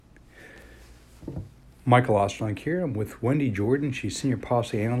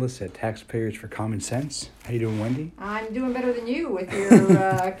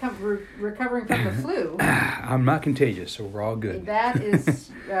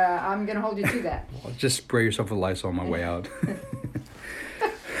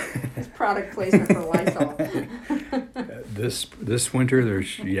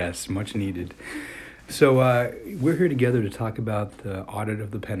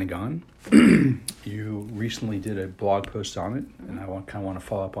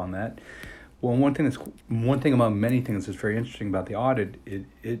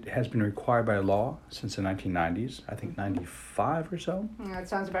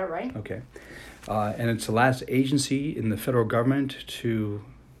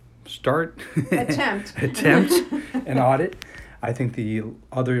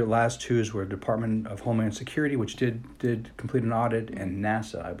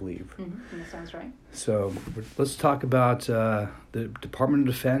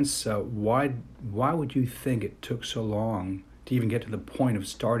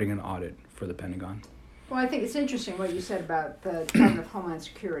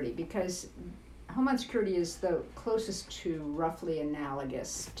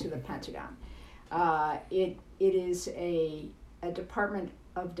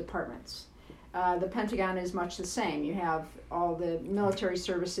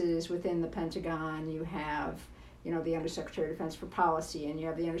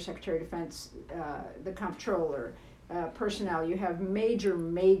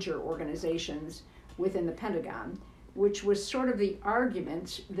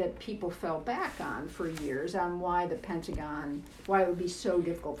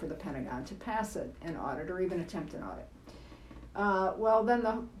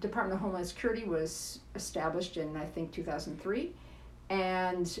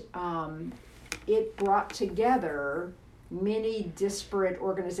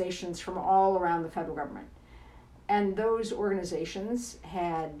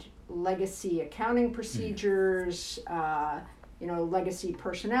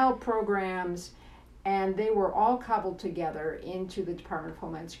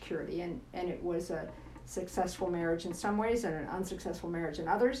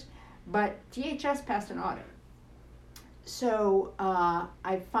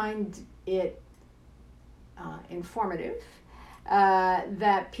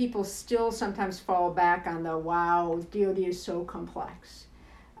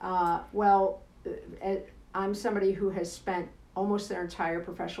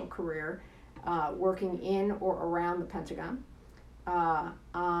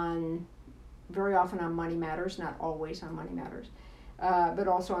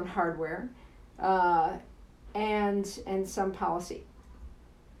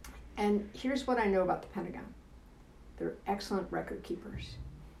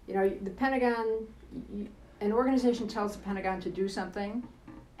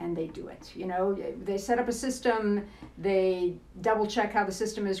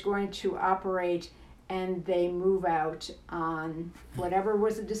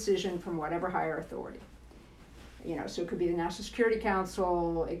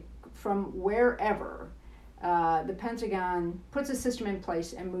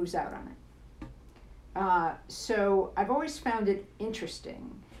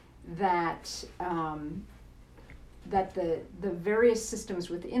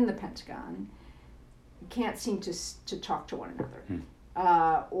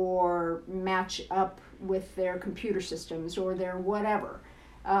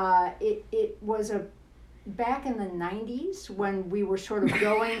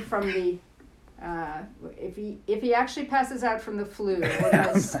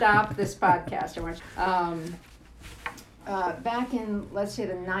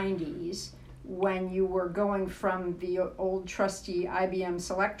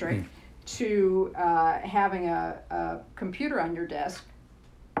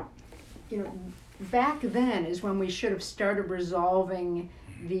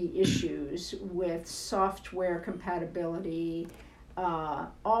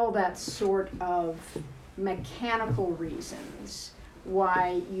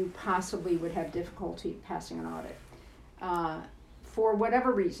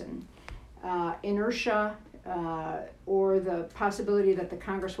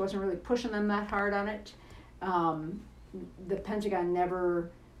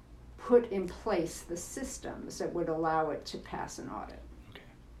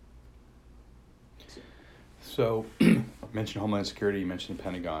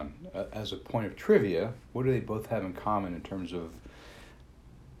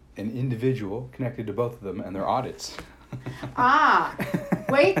an individual connected to both of them and their audits.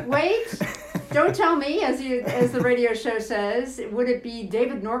 Wait. Don't tell me, as the radio show says. Would it be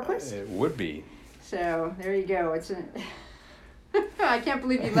David Norquist? It would be. So there you go. I can't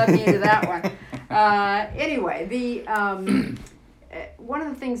believe you let me into that one. Anyway, one of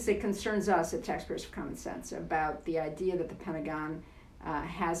the things that concerns us at Taxpayers for Common Sense about the idea that the Pentagon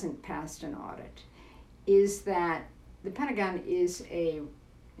hasn't passed an audit is that the Pentagon is a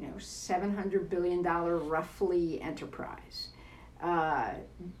 $700 billion roughly enterprise,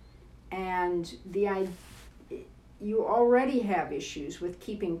 and you already have issues with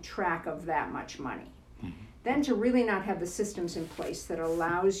keeping track of that much money. Then to really not have the systems in place that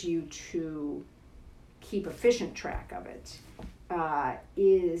allows you to keep efficient track of it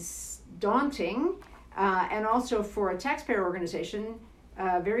is daunting, and also for a taxpayer organization,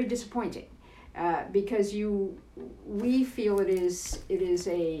 very disappointing, because we feel it is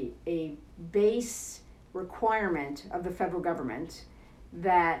a base requirement of the federal government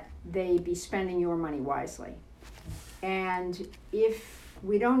that they be spending your money wisely. And if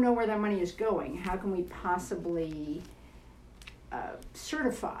we don't know where that money is going, how can we possibly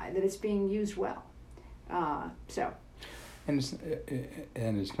certify that it's being used well? And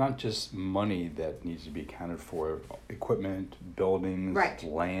it's not just money that needs to be accounted for. Equipment, buildings, right.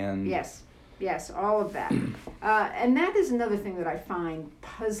 Land. Yes, all of that. And that is another thing that I find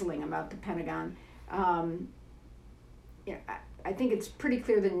puzzling about the Pentagon. I think it's pretty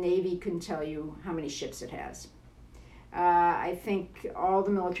clear the Navy can tell you how many ships it has. I think all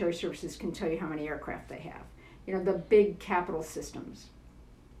the military services can tell you how many aircraft they have. The big capital systems.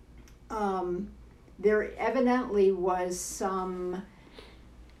 There evidently was some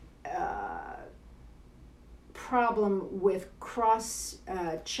problem with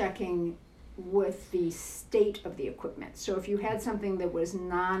cross-checking with the state of the equipment. So if you had something that was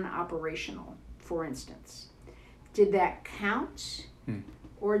non-operational, for instance, did that count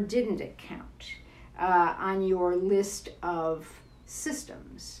or didn't it count on your list of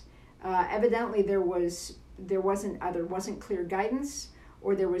systems? Evidently there wasn't clear guidance,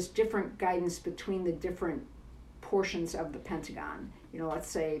 or there was different guidance between the different portions of the Pentagon. Let's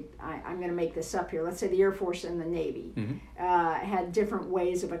say, I'm going to make this up here, let's say the Air Force and the Navy had different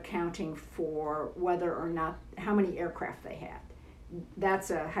ways of accounting for whether or not, how many aircraft they had.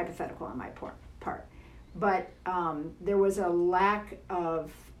 That's a hypothetical on my part. But there was a lack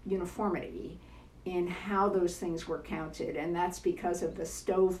of uniformity in how those things were counted, and that's because of the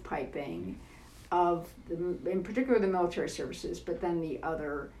stovepiping of, in particular, the military services, but then the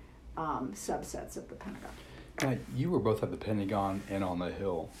other subsets of the Pentagon. You were both at the Pentagon and on the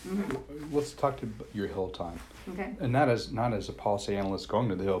Hill. Mm-hmm. Let's talk to your Hill time. Okay. And not as a policy analyst going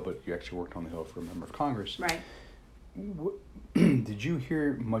to the Hill, but you actually worked on the Hill for a member of Congress. Right. Did you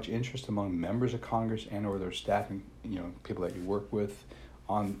hear much interest among members of Congress and or their staff and people that you work with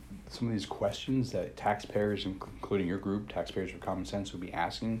on some of these questions that taxpayers, including your group, Taxpayers for Common Sense, would be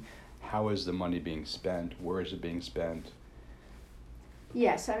asking? How is the money being spent? Where is it being spent?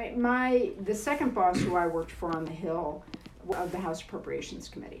 Yes, I mean, the second boss who I worked for on the Hill of the House Appropriations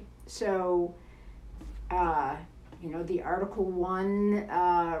Committee. So, the Article 1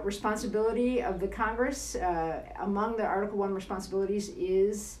 responsibility of the Congress, among the Article 1 responsibilities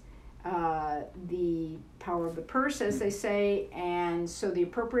is the power of the purse, as they say, and so the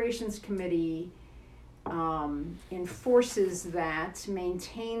Appropriations Committee enforces that,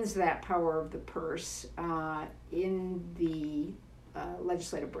 maintains that power of the purse in the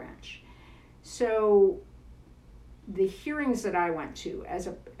legislative branch. So the hearings that I went to as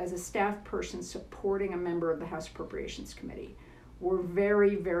a staff person supporting a member of the House Appropriations Committee were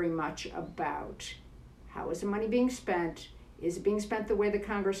very, very much about how is the money being spent? Is it being spent the way the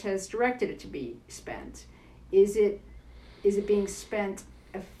Congress has directed it to be spent? Is it being spent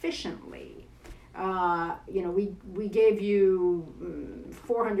efficiently? We gave you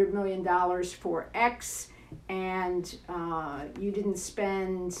 $400 million for X, and you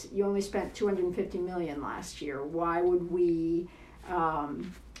only spent $250 million last year. Why would we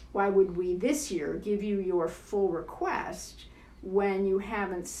this year give you your full request when you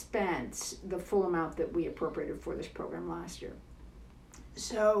haven't spent the full amount that we appropriated for this program last year?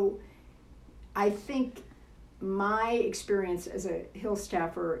 So I think my experience as a Hill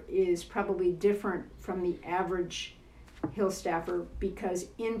staffer is probably different from the average Hill staffer because,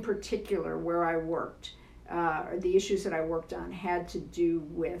 in particular, where I worked, or the issues that I worked on had to do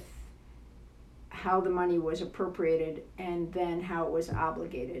with how the money was appropriated and then how it was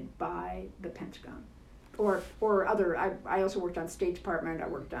obligated by the Pentagon. Or other, I also worked on State Department, I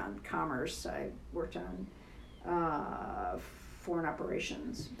worked on Commerce, I worked on foreign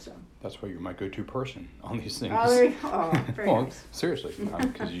operations. So That's why you're my go-to person on these things. oh, there you go. Oh, very Well, nice. seriously,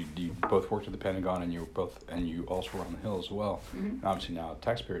 because you both worked at the Pentagon and you also were on the Hill as well. And obviously now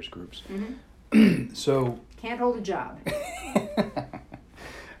taxpayers groups. So Can't hold a job.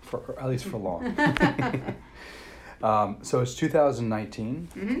 for at least for long. So it's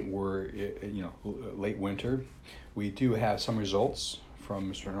 2019. We're late winter. We do have some results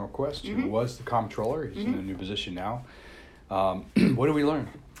from Mr. Norquist, who was the comptroller. He's in a new position now. What did we learn?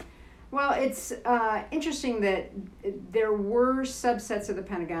 Well, it's interesting that there were subsets of the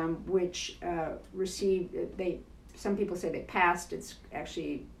Pentagon which received, some people say they passed. It's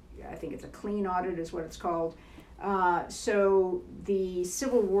actually, I think it's a clean audit is what it's called. So the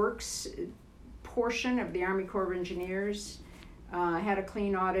Civil Works portion of the Army Corps of Engineers had a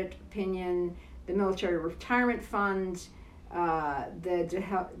clean audit opinion. The Military Retirement Fund,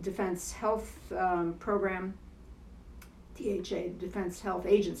 the Defense Health Program, DHA, Defense Health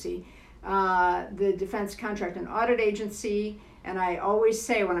Agency, the Defense Contract and Audit Agency, and I always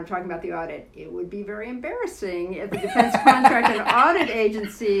say when I'm talking about the audit, it would be very embarrassing if the Defense Contract and Audit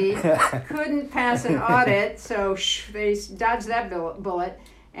Agency couldn't pass an audit, so they dodged that bullet,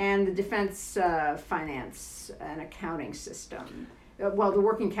 and the Defense Finance and Accounting System, well, the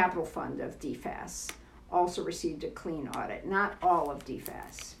Working Capital Fund of DFAS also received a clean audit, not all of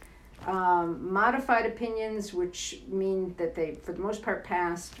DFAS. Modified opinions, which mean that they, for the most part,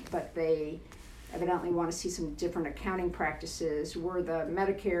 passed, but they evidently want to see some different accounting practices, were the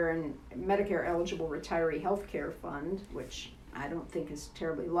Medicare and Medicare eligible retiree health care fund, which I don't think is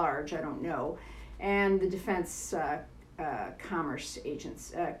terribly large, I don't know, and the Defense Commissary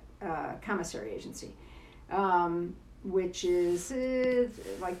Agency, which is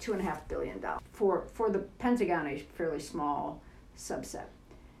like $2.5 billion. For the Pentagon, a fairly small subset.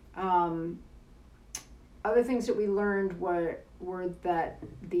 Other things that we learned were that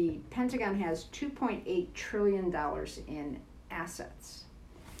the Pentagon has $2.8 trillion in assets.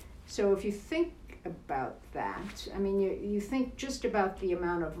 So if you think about that, I mean, you think just about the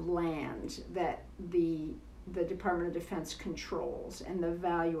amount of land that the Department of Defense controls and the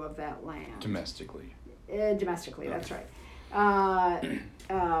value of that land. Domestically. Domestically, that's right.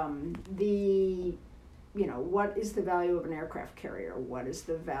 What is the value of an aircraft carrier? What is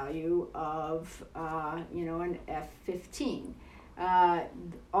the value of, an F-15?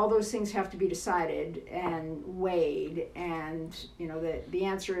 All those things have to be decided and weighed, and, the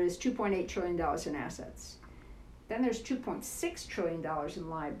answer is $2.8 trillion in assets. Then there's $2.6 trillion in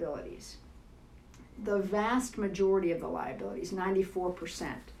liabilities. The vast majority of the liabilities,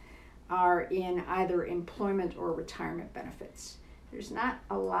 94%, are in either employment or retirement benefits. There's not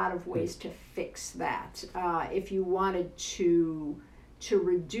a lot of ways to fix that. If you wanted to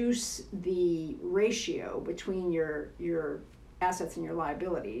reduce the ratio between your assets and your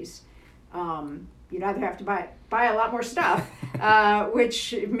liabilities, you'd either have to buy a lot more stuff,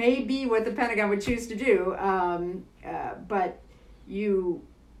 which may be what the Pentagon would choose to do, but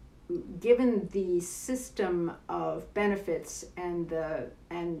given the system of benefits and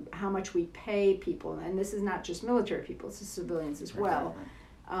how much we pay people, and this is not just military people, it's civilians as well,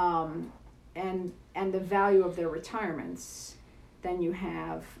 and the value of their retirements, then you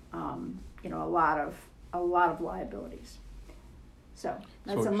have a lot of liabilities. So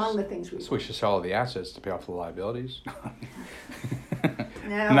that's among the things we. So we should sell all the assets to pay off the liabilities.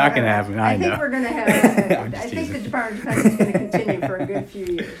 No, not going to happen. I know. think we're going to have. I think the Department of Defense is going to continue for a good few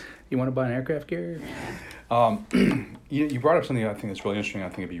years. You want to buy an aircraft carrier? Yeah. You brought up something I think that's really interesting. I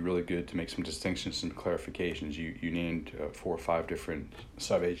think it'd be really good to make some distinctions and clarifications. You named 4 or 5 different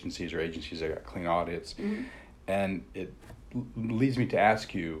sub-agencies or agencies that got clean audits. And it leads me to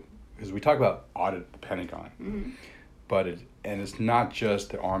ask you, because we talk about audit the Pentagon, but it's not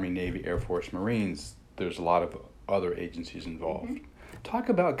just the Army, Navy, Air Force, Marines. There's a lot of other agencies involved. Talk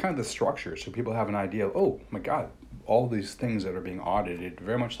about kind of the structure so people have an idea of, oh my God, all these things that are being audited,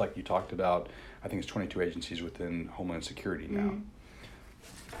 very much like you talked about, I think it's 22 agencies within Homeland Security now.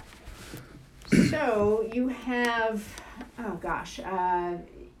 So you have,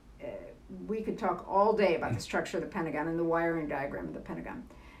 we could talk all day about the structure of the Pentagon and the wiring diagram of the Pentagon.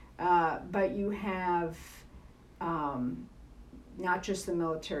 But you have not just the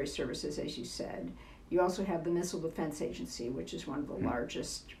military services, as you said. You also have the Missile Defense Agency, which is one of the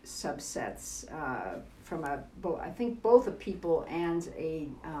largest subsets from I think both a people and a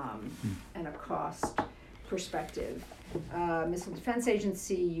cost perspective. Missile Defense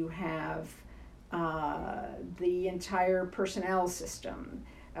Agency, you have the entire personnel system,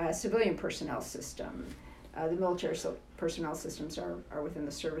 civilian personnel system. The military personnel systems are within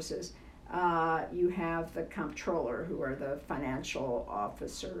the services. You have the comptroller, who are the financial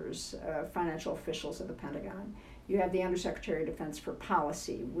officers, financial officials of the Pentagon. You have the Undersecretary of Defense for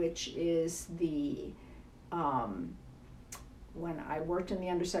Policy, which is the, when I worked in the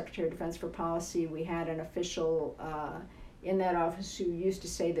Undersecretary of Defense for Policy, we had an official in that office who used to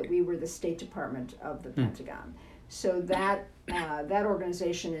say that we were the State Department of the Pentagon. So that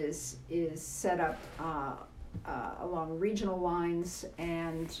organization is set up along regional lines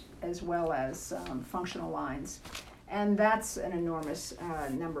and as well as functional lines, and that's an enormous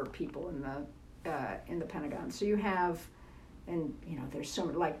number of people in the Pentagon. So you have, and there's so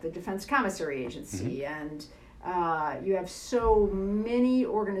many, like the Defense Commissary Agency, and you have so many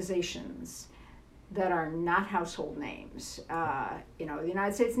organizations that are not household names. The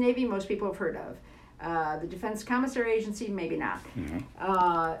United States Navy, most people have heard of. The Defense Commissary Agency, maybe not.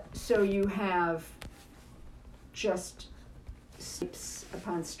 So you have just stovepipes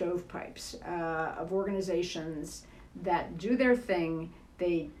upon stovepipes of organizations that do their thing.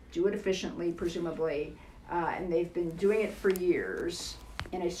 They do it efficiently, presumably, and they've been doing it for years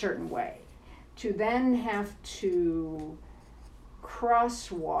in a certain way. To then have to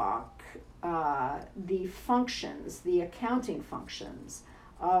crosswalk the functions, the accounting functions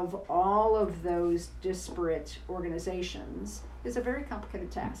of all of those disparate organizations is a very complicated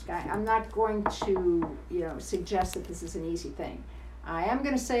task. I'm not going to, suggest that this is an easy thing. I am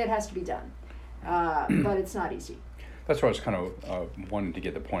going to say it has to be done, but it's not easy. That's why I was kind of wanting to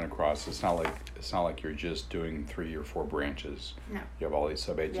get the point across. It's not like you're just doing 3 or 4 branches. No. You have all these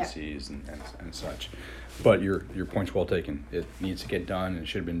sub-agencies and such. But your point's well taken. It needs to get done, and it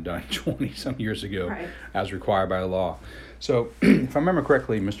should have been done 20-some years ago, right, as required by law. So, if I remember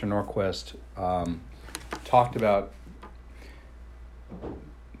correctly, Mr. Norquist talked about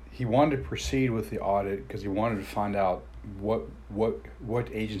he wanted to proceed with the audit because he wanted to find out what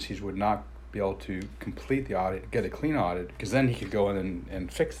agencies would not be able to complete the audit, get a clean audit, because then he could go in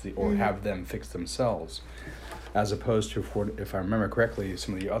and fix or have them fix themselves. As opposed to, if I remember correctly,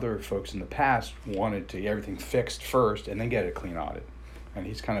 some of the other folks in the past wanted to get everything fixed first and then get a clean audit. And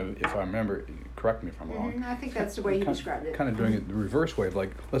he's kind of, if I remember, correct me if I'm wrong. I think that's the way he described it. Kind of doing it the reverse way of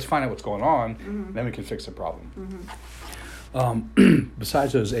like, let's find out what's going on, then we can fix the problem.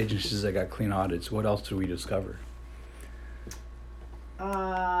 Besides those agencies that got clean audits, what else did we discover?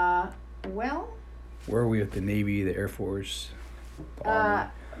 Well, where are we with the Navy, the Air Force, the Army?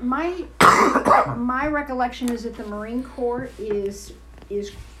 My recollection is that the Marine Corps is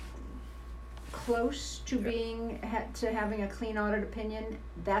close to having a clean audit opinion.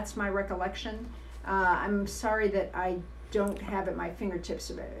 That's my recollection. I'm sorry that I don't have at my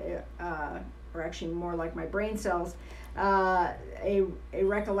fingertips, or actually more like my brain cells, a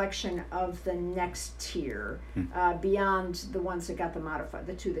recollection of the next tier beyond the ones that got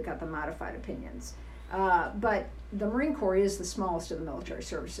the 2 that got the modified opinions. But the Marine Corps is the smallest of the military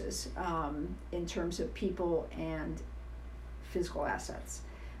services in terms of people and physical assets.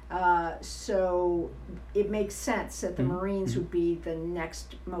 So it makes sense that the Marines would be the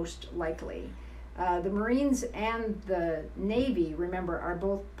next most likely. The Marines and the Navy, remember, are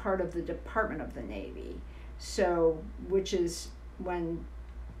both part of the Department of the Navy. So, which is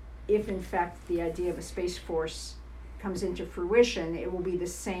if in fact the idea of a Space Force comes into fruition, it will be the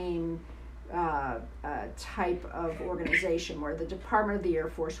same type of organization where the Department of the Air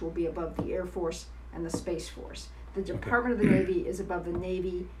Force will be above the Air Force and the Space Force. The Department of the Navy is above the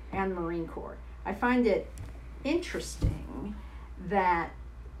Navy and Marine Corps. I find it interesting that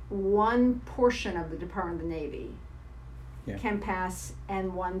one portion of the Department of the Navy can pass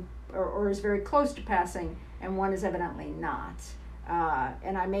and one or is very close to passing and one is evidently not.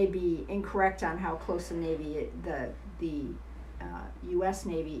 And I may be incorrect on how close the Navy, the U.S.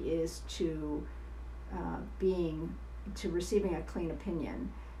 Navy is to receiving a clean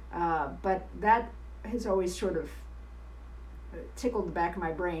opinion. But that has always sort of tickled the back of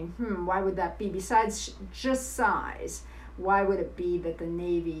my brain. Why would that be? Besides just size, why would it be that the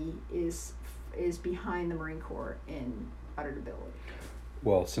Navy is behind the Marine Corps in auditability?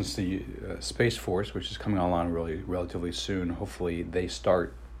 Well, since the Space Force, which is coming online relatively soon, hopefully they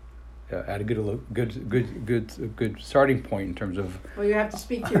start at a good starting point in terms of. Well, you have to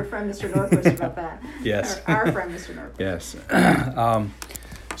speak to your friend Mr. Norquist about that. Yes. Our friend Mr. Norquist. Yes.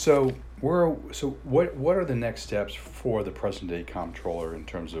 So what are the next steps for the present day comptroller in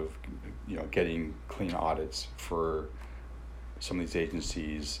terms of getting clean audits for some of these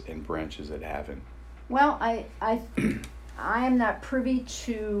agencies and branches that haven't? Well, I am not privy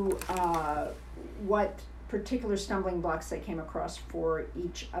to what particular stumbling blocks they came across for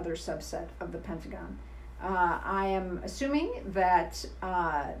each other subset of the Pentagon. I am assuming that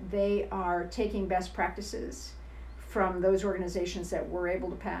they are taking best practices from those organizations that were able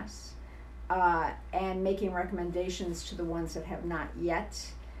to pass and making recommendations to the ones that have not yet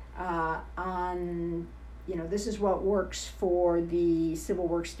on, this is what works for the Civil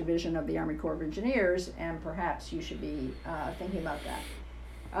Works Division of the Army Corps of Engineers, and perhaps you should be thinking about that.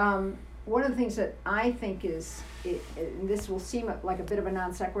 One of the things that I think is, and this will seem like a bit of a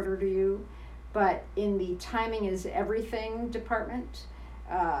non sequitur to you, but in the timing is everything department,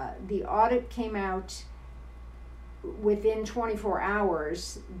 the audit came out within 24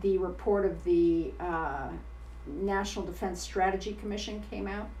 hours. The report of the National Defense Strategy Commission came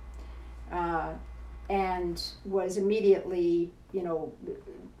out and was immediately,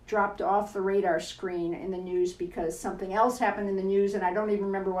 dropped off the radar screen in the news because something else happened in the news, and I don't even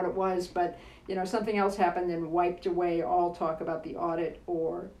remember what it was, but something else happened and wiped away all talk about the audit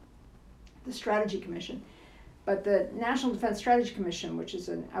or the Strategy Commission. But the National Defense Strategy Commission, which is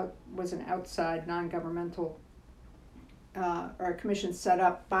was an outside non-governmental or a commission set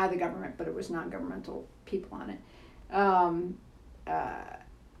up by the government, but it was non-governmental people on it,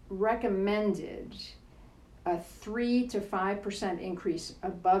 recommended a 3 to 5% increase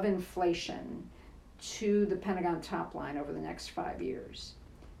above inflation to the Pentagon top line over the next 5 years.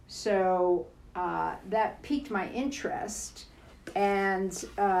 So that piqued my interest, and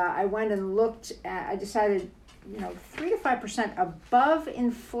I went and looked at, I decided, 3 to 5% above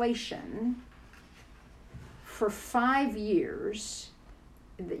inflation for 5 years,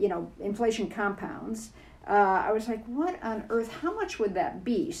 inflation compounds. I was like, what on earth, how much would that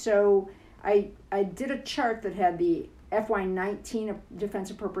be? So I did a chart that had the FY19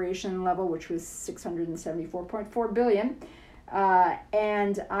 defense appropriation level, which was $674.4 billion,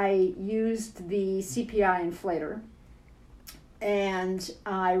 and I used the CPI inflator, and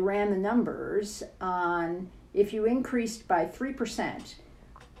I ran the numbers on if you increased by 3%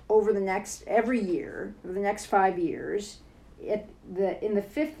 over every year, over the next 5 years, in the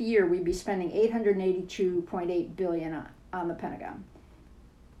fifth year we'd be spending $882.8 billion on the Pentagon.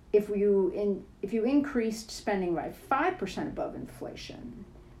 If you increased spending by 5% above inflation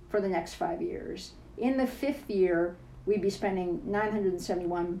for the next 5 years, in the fifth year we'd be spending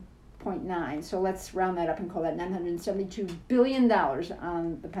 $971.9. So let's round that up and call that $972 billion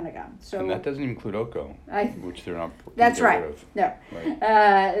on the Pentagon. So, and that doesn't include OCO, which they're not. That's right. Of. No,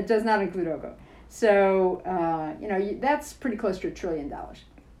 right. It does not include OCO. So that's pretty close to $1 trillion.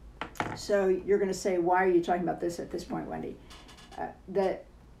 So you're going to say, why are you talking about this at this point, Wendy?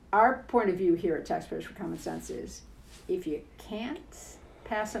 Our point of view here at Taxpayers for Common Sense is, if you can't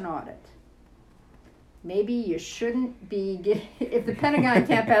pass an audit, maybe you shouldn't be, if the Pentagon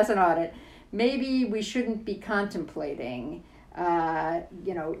can't pass an audit, maybe we shouldn't be contemplating,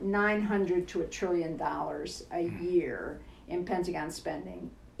 $900 to $1 trillion a year in Pentagon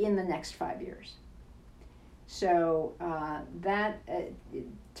spending in the next 5 years. So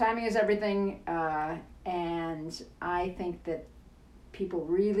timing is everything, and I think that people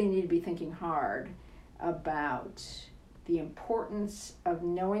really need to be thinking hard about the importance of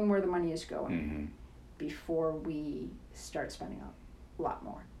knowing where the money is going before we start spending a lot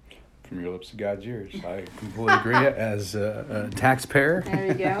more. From your lips to God's ears. I completely agree as a taxpayer. There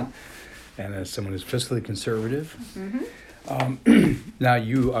you go. And as someone who's fiscally conservative. Mm-hmm. Now,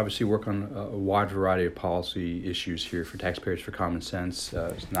 you obviously work on a wide variety of policy issues here for Taxpayers for Common Sense.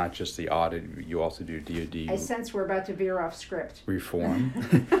 It's not just the audit. You also do DOD. I sense we're about to veer off script. Reform.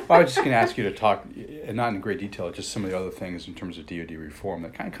 Well, I was just going to ask you to talk, and not in great detail, just some of the other things in terms of DOD reform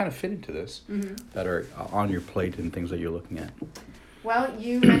that kind of fit into this, that are on your plate and things that you're looking at. Well,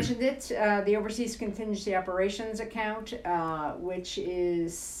 you mentioned it, the Overseas Contingency Operations account, which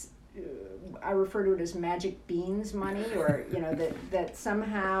is, I refer to it as magic beans money, or that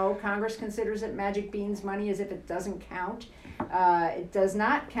somehow Congress considers it magic beans money as if it doesn't count. It does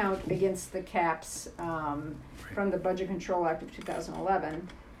not count against the caps from the Budget Control Act of 2011.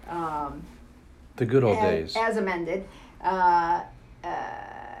 The good old days. As amended.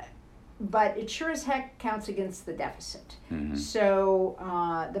 But it sure as heck counts against the deficit. Mm-hmm. So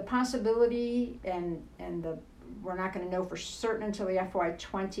the possibility, and we're not going to know for certain until the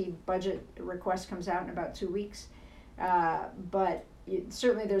FY20 budget request comes out in about 2 weeks. But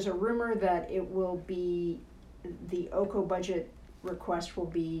certainly there's a rumor that it will be, the OCO budget request will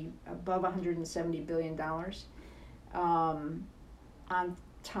be above $170 billion, on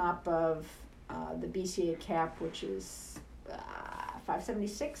top of the BCA cap, which is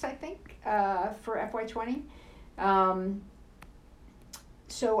 576, I think, for FY20.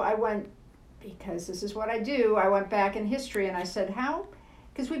 So I went, because this is what I do, I went back in history and I said, how,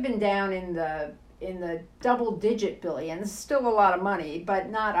 because we've been down in the double-digit billions, still a lot of money, but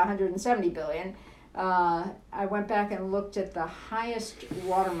not 170 billion. I went back and looked at the highest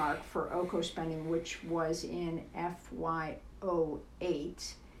watermark for OCO spending, which was in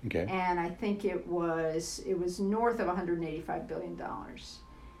FY08. Okay. And I think it was north of $185 billion.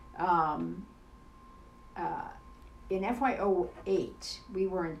 In FY08, we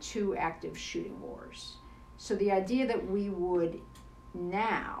were in 2 active shooting wars. So the idea that we would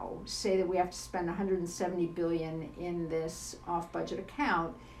now say that we have to spend 170 billion in this off-budget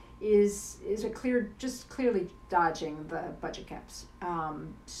account is clearly dodging the budget caps.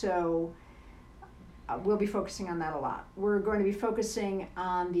 So we'll be focusing on that a lot. We're going to be focusing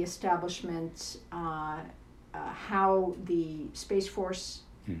on the establishment, how the Space Force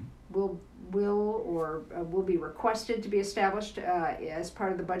will be requested to be established as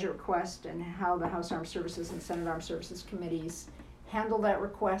part of the budget request, and how the House Armed Services and Senate Armed Services committees handle that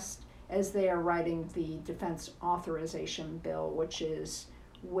request as they are writing the Defense Authorization Bill, which is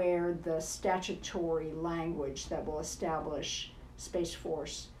where the statutory language that will establish Space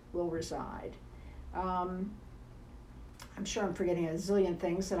Force will reside. I'm sure I'm forgetting a zillion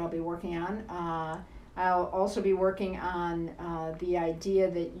things that I'll be working on. I'll also be working on the idea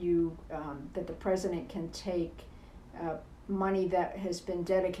that that the president can take money that has been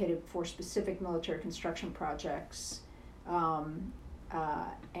dedicated for specific military construction projects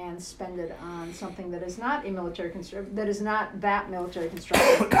and spend it on something that is not a military that military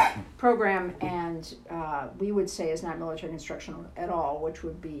construction program, and we would say is not military construction at all, which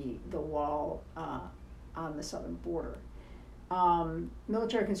would be the wall on the southern border.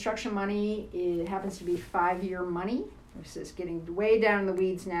 Military construction money, it happens to be 5-year money. This is getting way down in the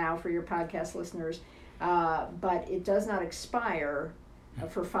weeds now for your podcast listeners, but it does not expire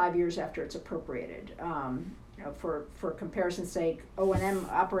for 5 years after it's appropriated. For comparison's sake, O&M,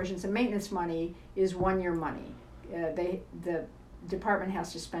 operations and maintenance money, is 1-year money. The department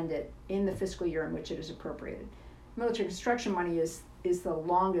has to spend it in the fiscal year in which it is appropriated. Military construction money is the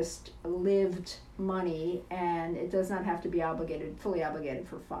longest lived money, and it does not have to be fully obligated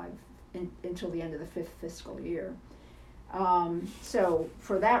for until the end of the 5th fiscal year. So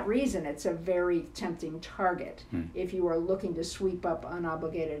for that reason, it's a very tempting target if you are looking to sweep up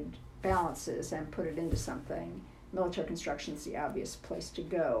unobligated balances and put it into something. Military construction is the obvious place to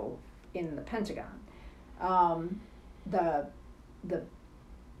go in the Pentagon. The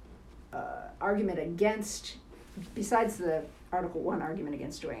argument against, besides the Article 1 argument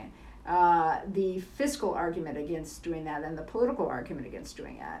against doing it, the fiscal argument against doing that and the political argument against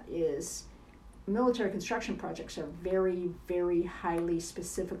doing that is military construction projects are very, very highly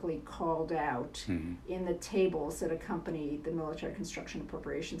specifically called out in the tables that accompany the military construction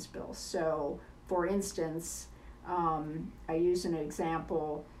appropriations bill. So, for instance, I use an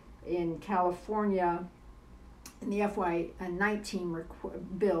example in California in the FY19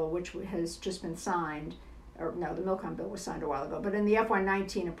 bill, which has just been signed. Or no, the Milcom bill was signed a while ago, but in the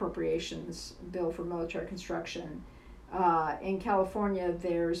FY19 appropriations bill for military construction, in California,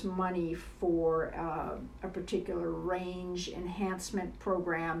 there's money for a particular range enhancement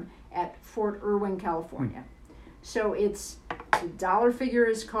program at Fort Irwin, California. So the dollar figure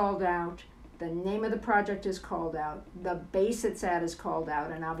is called out, the name of the project is called out, the base it's at is called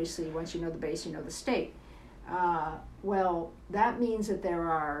out, and obviously once you know the base, you know the state. Well, that means that there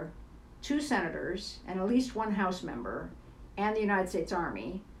are 2 senators and at least 1 House member and the United States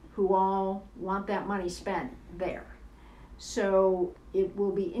Army who all want that money spent there. So it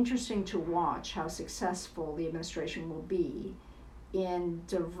will be interesting to watch how successful the administration will be in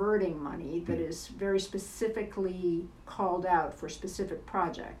diverting money that is very specifically called out for specific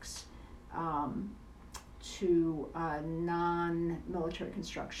projects to a non-military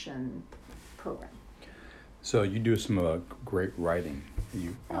construction program. So you do some great writing.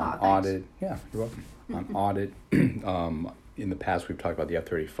 On thanks. audit. Yeah, you're welcome. On audit. In the past, we've talked about the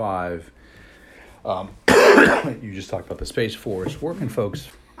F-35. You just talked about the Space Force. Where can folks?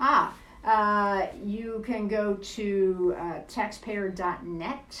 You can go to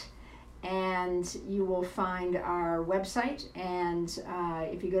taxpayer.net, and you will find our website. And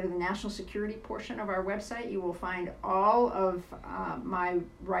if you go to the national security portion of our website, you will find all of my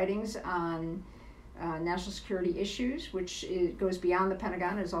writings on national security issues, which goes beyond the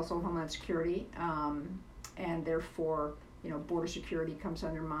Pentagon. It is also Homeland Security, and therefore, border security comes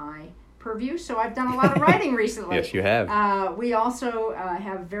under my purview. So I've done a lot of writing recently. Yes, you have. We also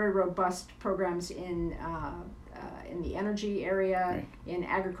have very robust programs in the energy area, right, in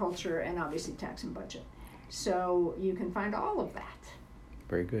agriculture, and obviously tax and budget. So you can find all of that.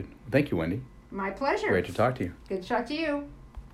 Very good. Thank you, Wendy. My pleasure. Great to talk to you. Good to talk to you.